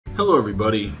Hello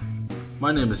everybody,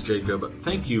 my name is Jacob.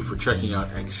 Thank you for checking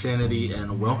out Xsanity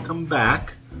and welcome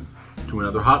back to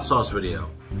another hot sauce video.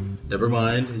 Never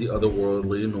mind the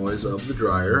otherworldly noise of the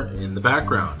dryer in the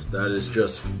background. That is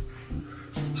just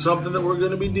something that we're going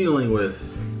to be dealing with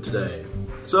today.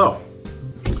 So,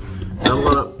 got a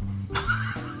lot of...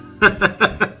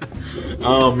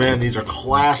 oh man, these are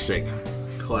classic.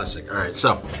 Alright,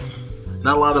 so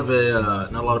not a lot of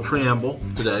preamble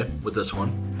today with this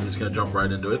one. I'm just gonna jump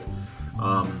right into it.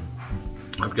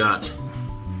 I've got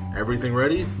everything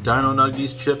ready: Dino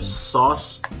Nuggies, chips,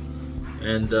 sauce,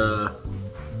 and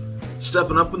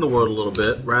stepping up in the world a little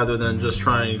bit rather than just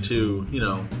trying to, you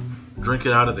know, drink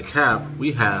it out of the cap.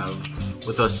 We have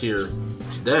with us here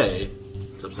today,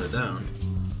 it's upside down,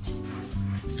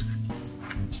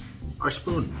 our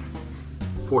spoon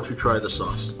for to try the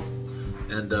sauce.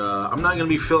 And I'm not going to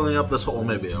be filling up this whole,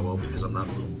 maybe I will because I'm not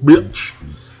a little bitch.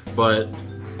 But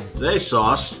today's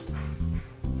sauce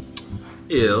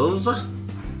is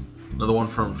another one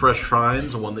from Fresh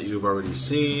Finds, one that you've already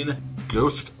seen,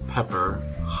 Ghost Pepper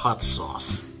Hot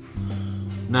Sauce.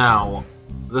 Now,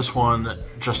 this one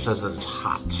just says that it's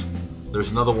hot. There's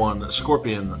another one,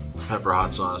 Scorpion Pepper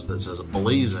Hot Sauce, that says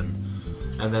Blazin'.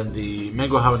 And then the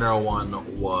Mango Habanero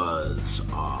one was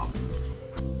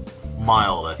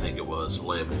mild, I think it was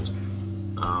labeled.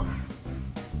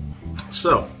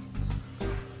 So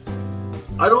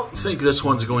I don't think this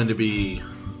one's going to be,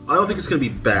 I don't think it's going to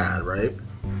be bad, right?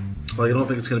 Like, I don't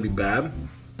think it's going to be bad,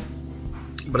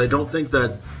 but I don't think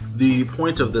that the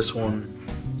point of this one,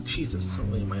 Jesus,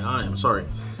 something in my eye, I'm sorry,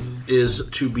 is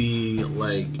to be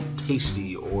like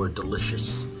tasty or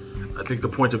delicious. I think the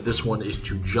point of this one is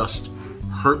to just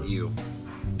hurt you.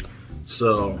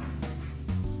 So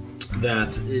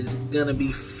that is gonna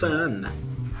be fun.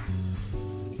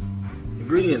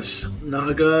 Ingredients: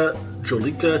 Naga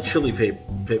Jolica chili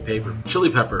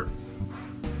pepper,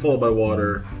 followed by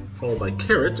water, followed by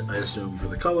carrot, I assume for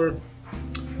the color,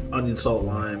 onion, salt,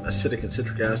 lime, acidic and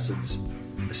citric acids,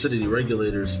 acidity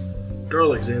regulators,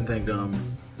 garlic, xanthan gum,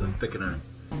 the thickener,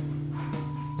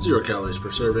 0 calories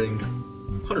per serving,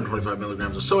 125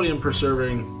 milligrams of sodium per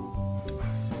serving,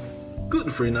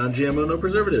 gluten-free, non-GMO, no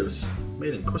preservatives.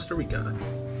 Made in Costa Rica.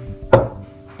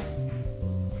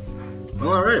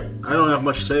 Well, alright. I don't have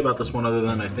much to say about this one other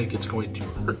than I think it's going to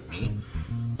hurt me.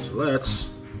 So let's...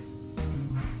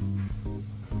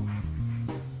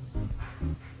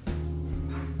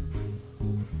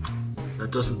 That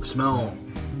doesn't smell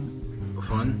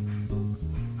fun.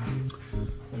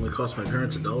 Only cost my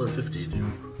parents $1.50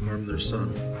 to harm their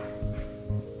son.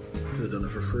 Could have done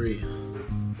it for free.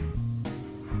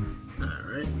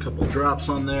 Alright, a couple drops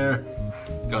on there.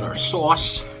 Got our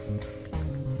sauce. I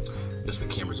guess the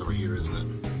camera's over here, isn't it?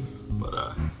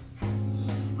 But,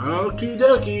 okie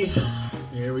dokie.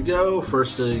 Here we go.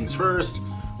 First things first.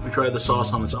 We try the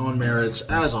sauce on its own merits,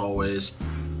 as always.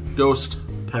 Ghost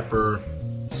pepper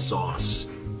sauce.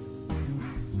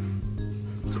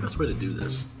 What's the best way to do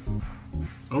this? I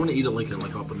don't want to eat it like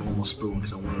off a normal spoon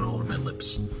because I want it all over my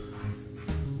lips.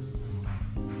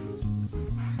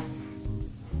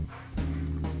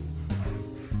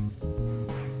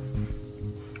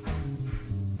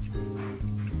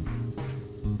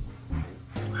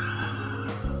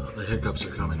 Hiccups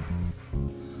are coming.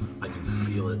 I can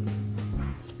feel it.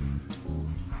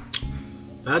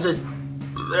 That's it.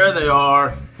 There they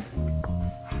are.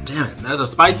 Damn it, that's a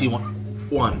spicy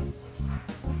one.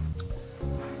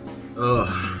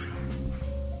 Ugh.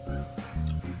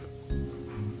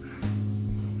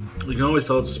 You can always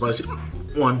tell it's a spicy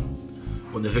one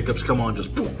when the hiccups come on,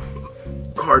 just boom,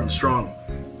 hard and strong.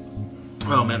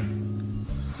 Oh man.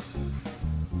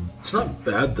 It's not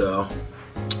bad though.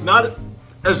 Not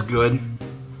as good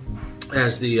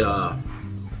as the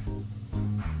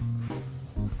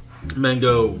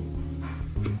mango,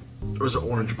 or was it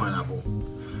orange pineapple?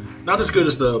 Not as good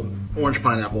as the orange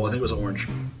pineapple. I think it was orange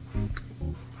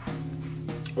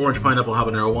pineapple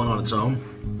habanero one on its own.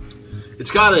 It's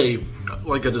got a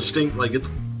distinct, like, it's,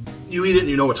 you eat it and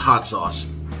you know it's hot sauce.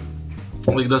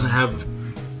 Like, it doesn't have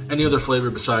any other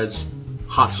flavor besides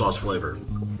hot sauce flavor.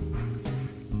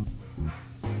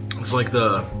 It's like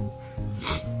the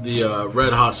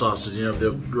red hot sauces, you know,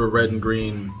 the red and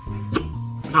green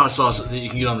hot sauce that you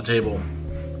can get on the table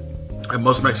at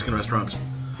most Mexican restaurants.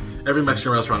 Every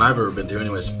Mexican restaurant I've ever been to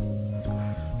anyways.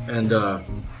 And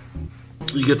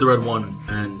you get the red one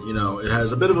and, you know, it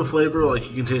has a bit of a flavor, like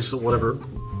you can taste whatever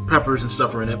peppers and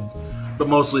stuff are in it. But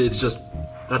mostly it's just,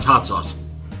 that's hot sauce.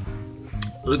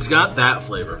 It's got that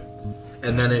flavor.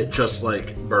 And then it just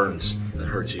like burns and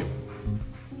hurts you.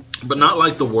 But not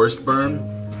like the worst burn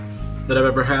that I've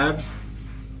ever had.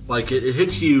 Like, it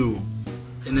hits you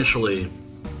initially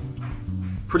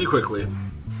pretty quickly,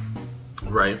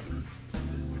 right?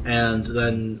 And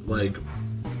then, like,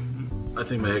 I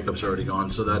think my hiccups are already gone,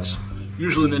 so that's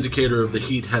usually an indicator of the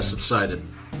heat has subsided.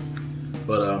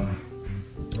 But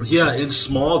yeah, in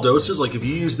small doses, like if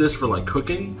you use this for like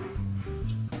cooking,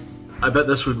 I bet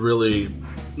this would really,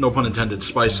 no pun intended,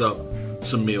 spice up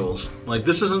some meals. Like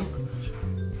this isn't,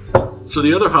 so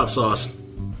the other hot sauce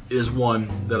is one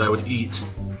that I would eat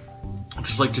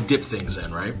just like to dip things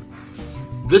in, right?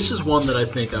 This is one that I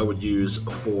think I would use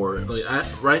for, like,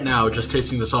 right now, just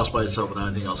tasting the sauce by itself without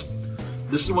anything else.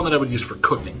 This is one that I would use for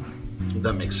cooking, if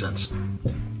that makes sense.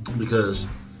 Because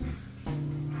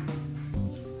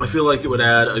I feel like it would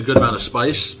add a good amount of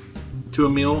spice to a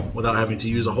meal without having to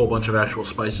use a whole bunch of actual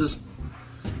spices.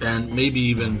 And maybe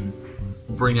even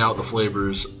bring out the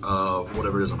flavors of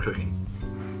whatever it is I'm cooking.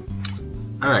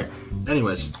 Alright,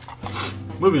 anyways,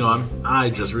 moving on. I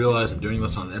just realized I'm doing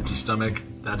this on an empty stomach.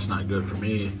 That's not good for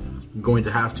me. I'm going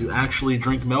to have to actually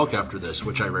drink milk after this,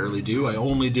 which I rarely do. I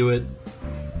only do it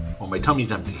when my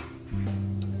tummy's empty.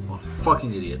 I'm a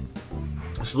fucking idiot.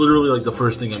 It's literally like the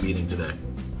first thing I'm eating today.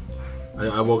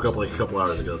 I woke up like a couple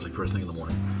hours ago. It's like first thing in the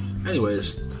morning.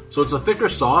 Anyways, so it's a thicker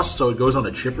sauce, so it goes on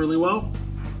a chip really well.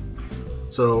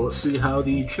 So let's see how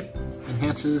the chip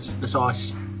enhances the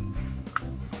sauce.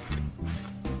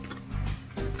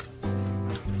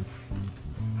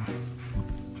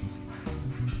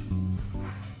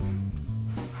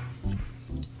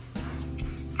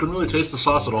 Couldn't really taste the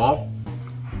sauce at all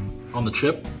on the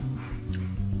chip.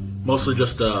 Mostly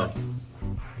just get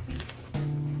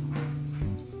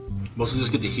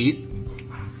the heat.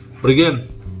 But again,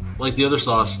 like the other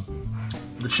sauce,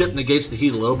 the chip negates the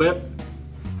heat a little bit.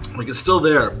 Like it's still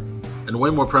there and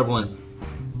way more prevalent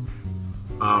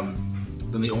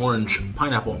than the orange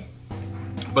pineapple,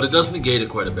 but it does negate it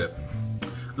quite a bit.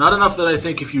 Not enough that I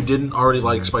think if you didn't already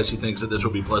like spicy things that this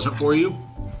would be pleasant for you,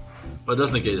 but it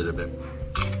does negate it a bit.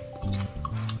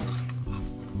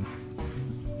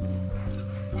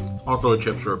 Also, the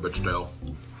chips are a bit stale.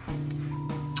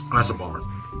 That's a bummer.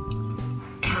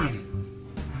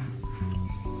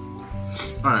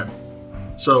 Alright,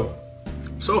 so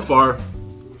far,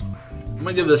 I'm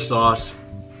gonna give this sauce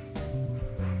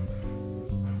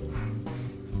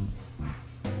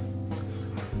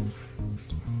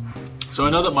so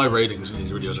I know that my ratings in these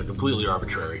videos are completely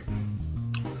arbitrary.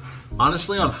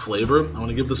 Honestly, on flavor, I'm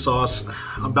gonna give the sauce,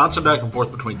 I'm bouncing back and forth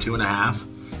between 2.5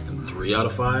 and 3 out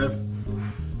of 5.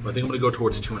 But I think I'm gonna go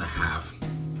towards 2.5.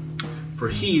 For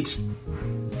heat,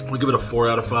 I'm gonna give it a 4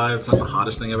 out of 5. It's not the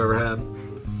hottest thing I've ever had.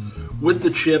 With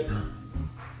the chip,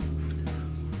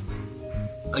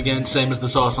 again, same as the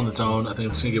sauce on its own. I think I'm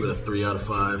just gonna give it a 3 out of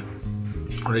 5.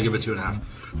 I'm gonna give it 2.5.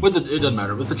 It doesn't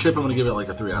matter. With the chip, I'm gonna give it like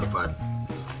a 3 out of 5.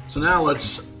 So now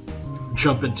let's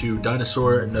jump into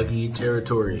dinosaur nugget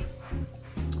territory.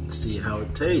 Let's see how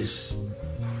it tastes.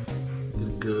 Get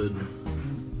a good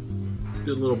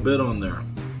little bit on there.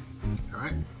 All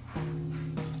right.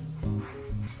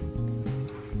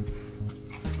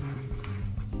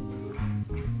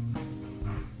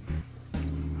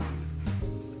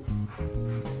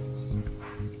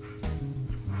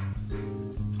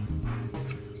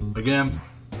 Again,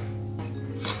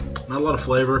 not a lot of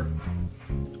flavor,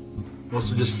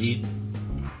 mostly just heat.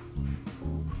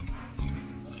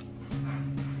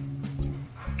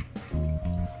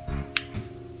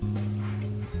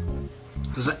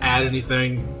 Doesn't add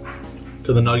anything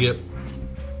to the nugget.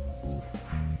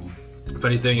 If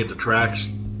anything, it detracts.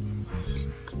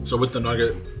 So with the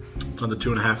nugget, it's on the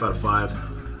 2.5 out of 5.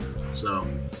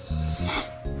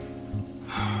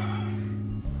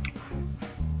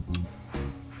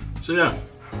 So yeah,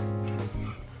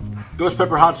 ghost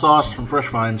pepper hot sauce from Fresh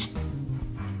Finds.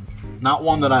 Not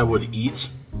one that I would eat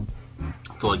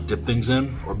to like dip things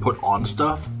in or put on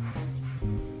stuff.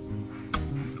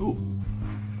 Ooh,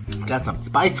 got some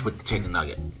spice with the chicken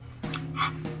nugget.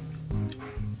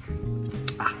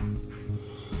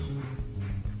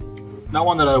 Not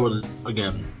one that I would,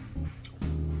 again,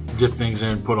 dip things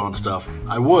in, put on stuff.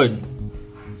 I would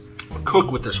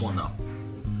cook with this one though.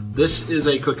 This is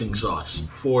a cooking sauce,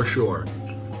 for sure.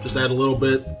 Just add a little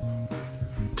bit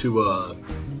to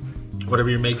whatever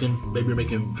you're making. Maybe you're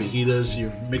making fajitas,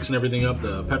 you're mixing everything up,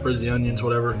 the peppers, the onions,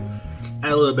 whatever.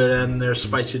 Add a little bit in there,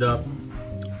 spice it up.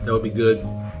 That would be good.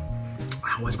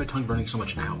 Why is my tongue burning so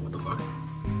much now? What the fuck?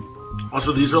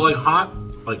 Also, these are like hot,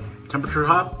 like temperature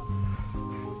hot.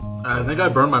 I think I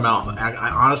burned my mouth. I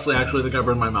honestly actually think I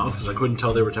burned my mouth because I couldn't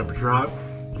tell they were temperature hot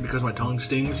because my tongue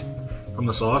stings from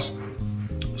the sauce.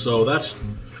 So that's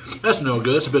no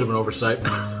good. It's a bit of an oversight.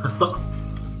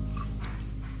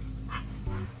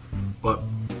 But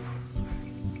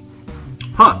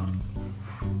Huh.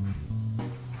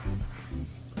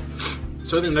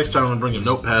 So I think next time I'm gonna bring a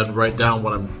notepad and write down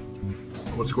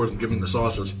what scores I'm giving the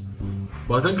sauces.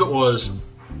 Well, I think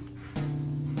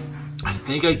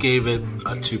I gave it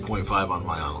a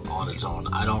 2.5 on its own.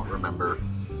 I don't remember.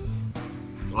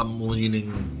 I'm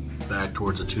leaning back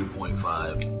towards a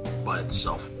 2.5 by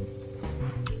itself.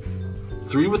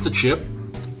 3 with the chip,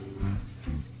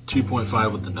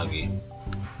 2.5 with the nugget.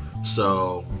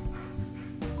 So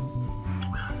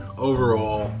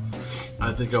overall,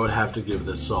 I think I would have to give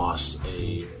this sauce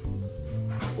a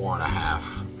 4.5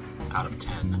 out of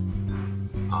 10.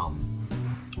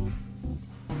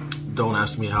 Don't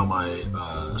ask me how my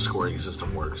scoring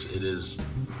system works. It is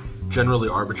generally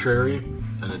arbitrary,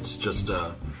 and it's just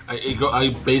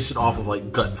I base it off of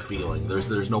like gut feeling.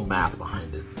 There's no math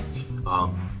behind it,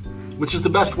 which is the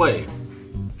best way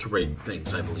to rate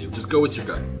things, I believe. Just go with your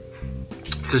gut,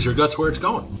 because your gut's where it's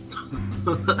going.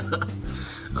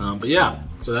 But yeah,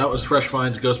 so that was Fresh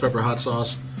Finds Ghost Pepper Hot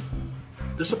Sauce.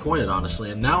 Disappointed,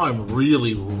 honestly, and now I'm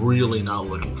really, really not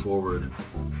looking forward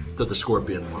to the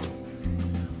Scorpion one.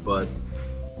 But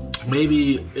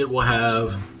maybe it will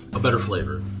have a better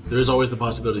flavor. There is always the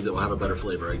possibility that it will have a better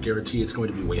flavor. I guarantee it's going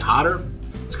to be way hotter,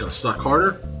 it's going to suck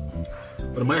harder,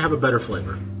 but it might have a better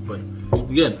flavor. But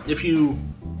again, if you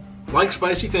like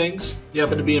spicy things, you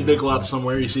happen to be in Big Lots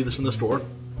somewhere, you see this in the store.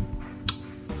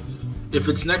 If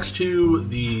it's next to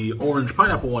the orange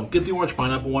pineapple one, get the orange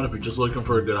pineapple one if you're just looking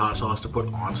for a good hot sauce to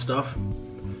put on stuff.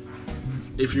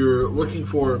 If you're looking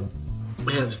for,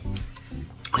 man,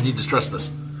 I need to stress this.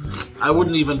 I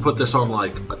wouldn't even put this on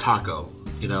like a taco,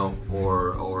 you know,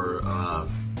 or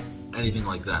anything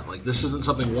like that. Like, this isn't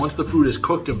something, once the food is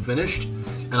cooked and finished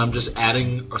and I'm just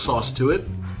adding a sauce to it,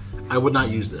 I would not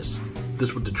use this.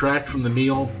 This would detract from the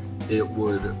meal. It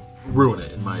would ruin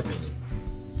it, in my opinion.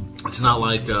 It's not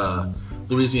like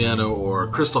Louisiana or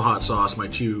Crystal Hot Sauce,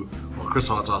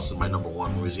 Crystal Hot Sauce is my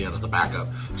 #1, Louisiana's the backup.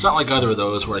 It's not like either of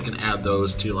those where I can add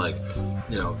those to, like,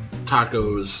 you know,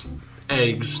 tacos,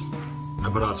 eggs. I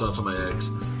put hot sauce on my eggs,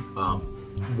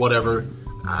 whatever,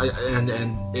 and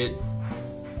it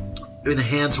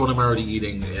enhances what I'm already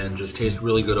eating and just tastes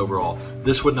really good overall.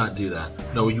 This would not do that.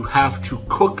 No, you have to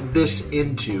cook this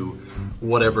into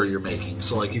whatever you're making.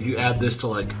 So like if you add this to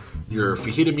like your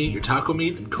fajita meat, your taco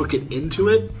meat, and cook it into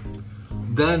it,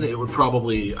 then it would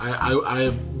probably,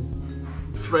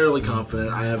 I'm fairly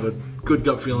confident, I have a good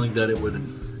gut feeling that it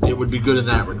would be good in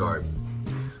that regard.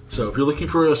 So if you're looking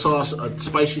for a sauce, a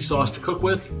spicy sauce to cook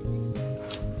with,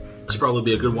 this probably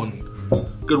be a good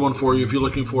one for you. If you're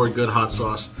looking for a good hot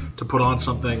sauce to put on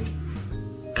something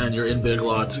and you're in Big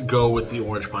Lots, go with the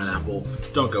orange pineapple.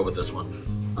 Don't go with this one,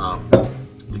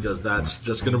 because that's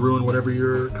just going to ruin whatever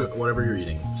you're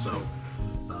eating. So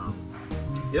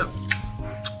yeah.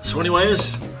 So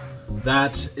anyways,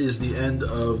 that is the end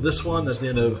of this one. That's the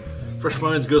end of Fresh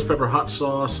Finds Ghost Pepper Hot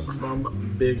Sauce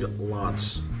from Big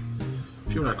Lots.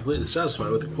 If you are not completely satisfied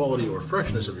with the quality or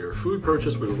freshness of your food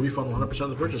purchase, we will refund 100% of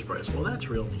the purchase price. Well, that's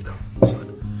real neato.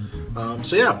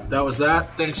 So yeah, that was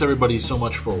that. Thanks everybody so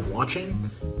much for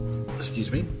watching.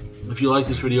 Excuse me. If you like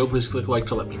this video, please click like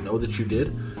to let me know that you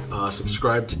did.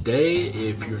 Subscribe today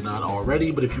if you're not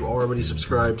already, but if you are already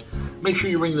subscribed, make sure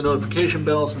you ring the notification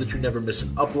bell so that you never miss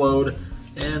an upload.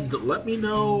 And let me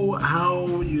know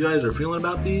how you guys are feeling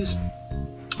about these.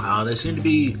 They seem to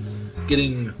be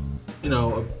getting, you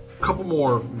know, a couple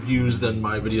more views than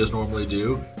my videos normally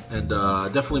do, and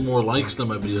definitely more likes than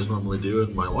my videos normally do,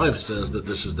 and my wife says that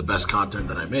this is the best content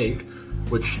that I make,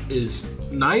 which is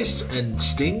nice and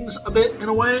stings a bit in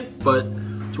a way, but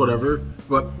it's whatever.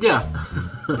 But yeah,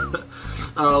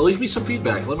 leave me some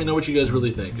feedback. Let me know what you guys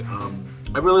really think.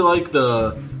 I really like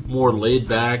the more laid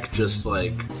back, just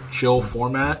like chill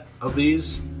format of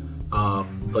these,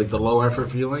 like the low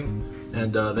effort feeling,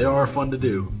 and they are fun to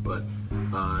do. But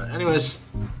anyways,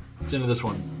 that's the end of this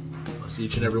one. I'll see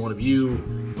each and every one of you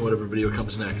in whatever video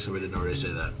comes next, if I didn't already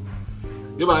say that.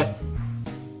 Goodbye.